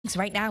Because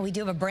right now we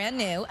do have a brand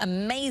new,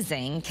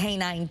 amazing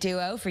canine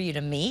duo for you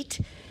to meet.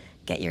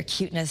 Get your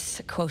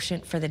cuteness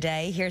quotient for the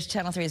day. Here's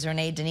Channel 3's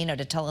Renee Danino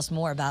to tell us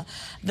more about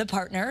the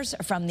partners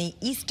from the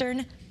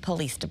Easton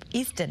Police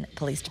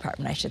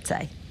Department, I should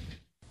say.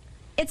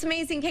 It's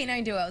Amazing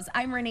Canine Duos.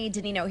 I'm Renee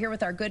Danino here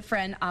with our good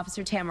friend,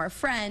 Officer Tamara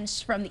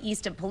French from the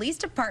Easton Police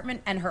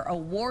Department and her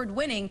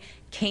award-winning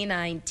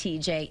canine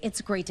TJ.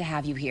 It's great to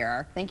have you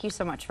here. Thank you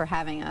so much for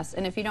having us.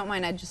 And if you don't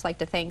mind, I'd just like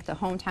to thank the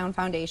Hometown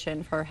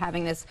Foundation for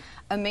having this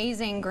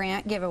amazing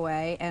grant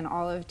giveaway and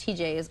all of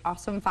TJ's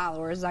awesome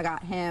followers. I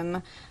got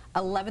him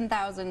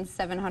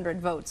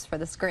 11,700 votes for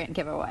this grant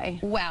giveaway.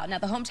 Wow. Now,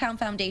 the Hometown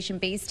Foundation,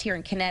 based here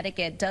in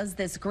Connecticut, does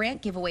this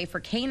grant giveaway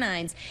for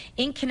canines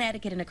in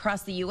Connecticut and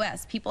across the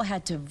U.S. People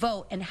had to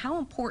vote. And how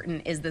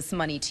important is this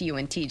money to you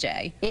and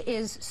TJ? It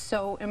is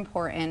so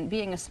important.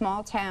 Being a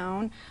small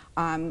town,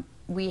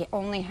 we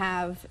only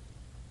have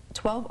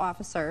 12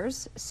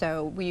 officers,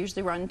 so we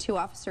usually run 2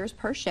 officers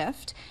per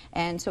shift,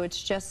 and so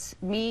it's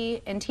just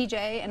me and TJ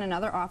and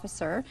another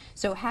officer.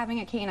 So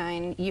having a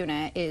canine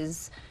unit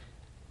is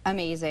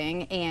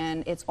amazing,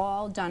 and it's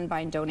all done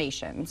by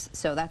donations.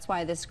 So that's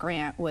why this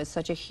grant was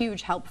such a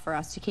huge help for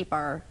us to keep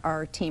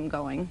our team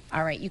going.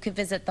 All right, you can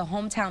visit the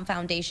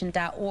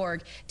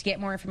hometownfoundation.org to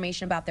get more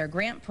information about their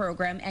grant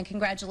program, and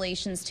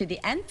congratulations to the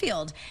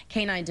Enfield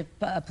Canine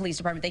Police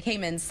Department. They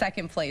came in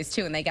second place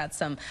too, and they got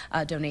some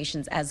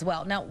donations as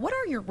well. Now, what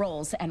are your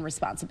roles and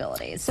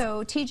responsibilities?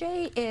 So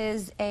TJ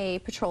is a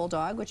patrol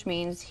dog, which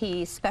means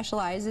he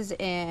specializes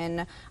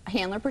in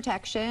handler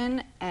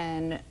protection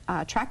and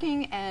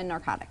tracking and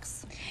narcotics.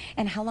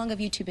 And how long have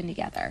you two been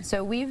together?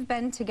 So we've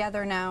been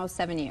together now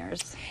 7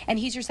 years. And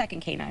he's your second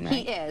canine, right?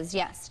 He is,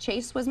 yes.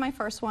 Chase was my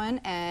first one,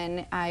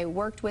 and I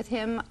worked with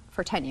him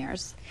for 10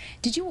 years.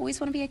 Did you always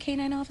want to be a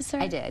canine officer?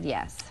 I did,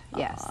 yes.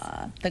 Yes.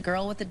 The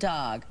girl with the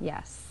dog.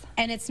 Yes.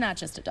 And it's not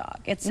just a dog.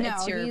 It's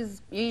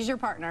he's your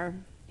partner.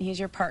 He's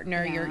your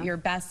partner, yeah. your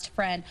best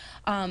friend.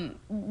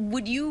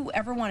 Would you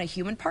ever want a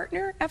human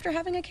partner after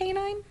having a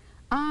canine?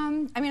 I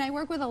mean, I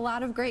work with a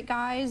lot of great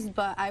guys,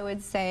 but I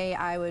would say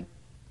I would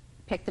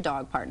pick the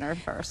dog partner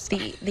first.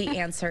 The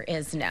answer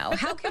is no.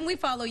 How can we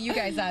follow you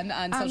guys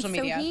on social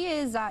media? So he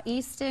is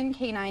Easton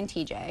Canine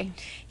TJ.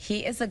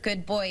 He is a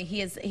good boy. He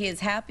is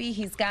happy.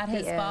 He's got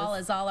his ball,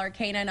 as all our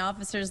canine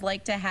officers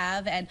like to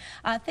have. And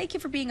thank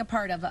you for being a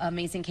part of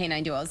Amazing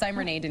Canine Duos. I'm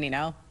Renee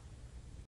Danino.